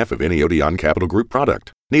on behalf of any ODEON Capital Group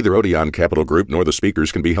product. Neither ODEON Capital Group nor the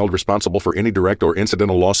speakers can be held responsible for any direct or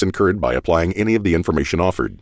incidental loss incurred by applying any of the information offered.